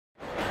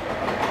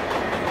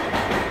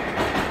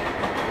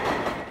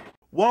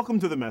Welcome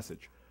to The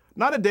Message.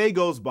 Not a day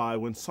goes by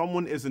when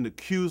someone isn't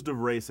accused of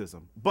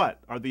racism, but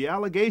are the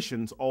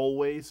allegations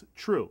always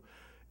true?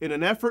 In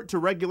an effort to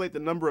regulate the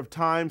number of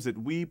times that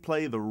we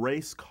play the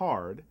race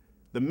card,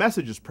 The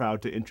Message is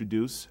proud to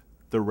introduce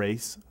the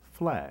race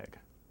flag.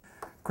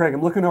 Craig,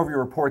 I'm looking over your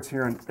reports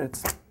here, and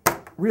it's a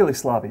really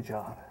sloppy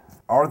job.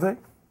 Are they?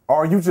 Or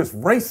are you just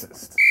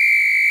racist?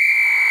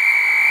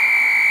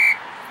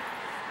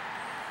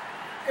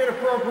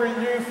 Inappropriate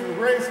use of the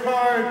race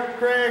card.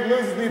 Craig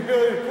loses the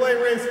ability to play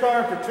race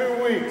card for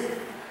 2 weeks.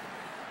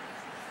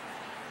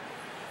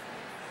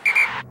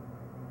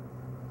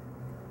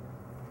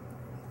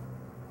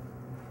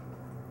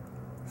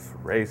 It's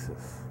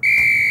racist.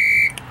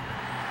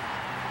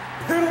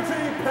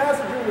 Penalty,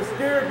 passenger was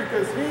scared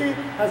because he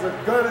has a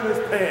gun in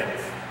his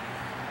pants.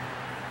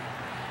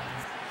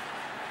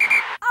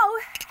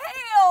 Oh,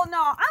 hell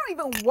no. I don't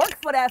even work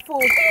for that fool.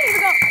 He ain't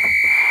even gonna...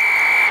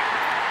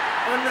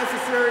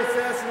 Unnecessary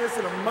sassiness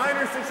in a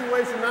minor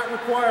situation not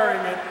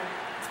requiring it.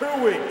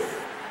 2 weeks.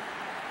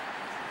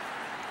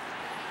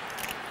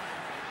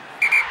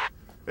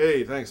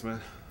 Hey, thanks,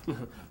 man.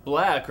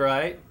 Black,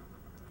 right?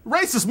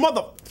 Racist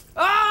mother...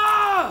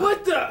 Ah!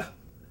 What the?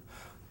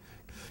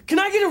 Can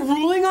I get a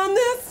ruling on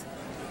this?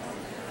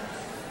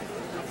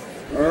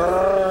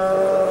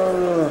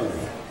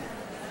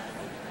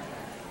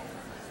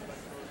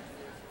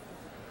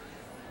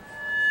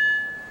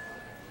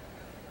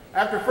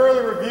 After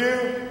further review,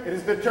 it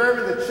is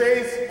determined that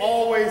Chase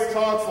always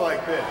talks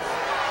like this.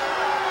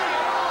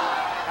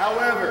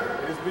 However,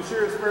 it is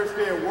Bashir's first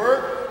day at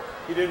work.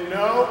 He didn't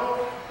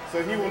know,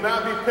 so he will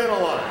not be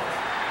penalized.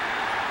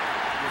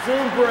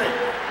 Resume break.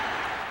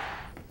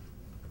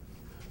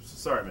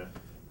 Sorry, man.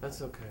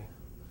 That's okay.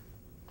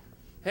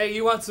 Hey,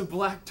 you want some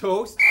black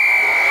toast?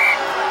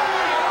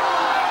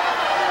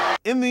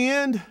 In the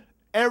end,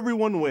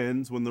 everyone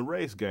wins when the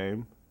race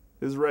game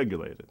is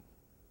regulated.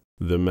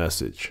 The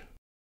Message.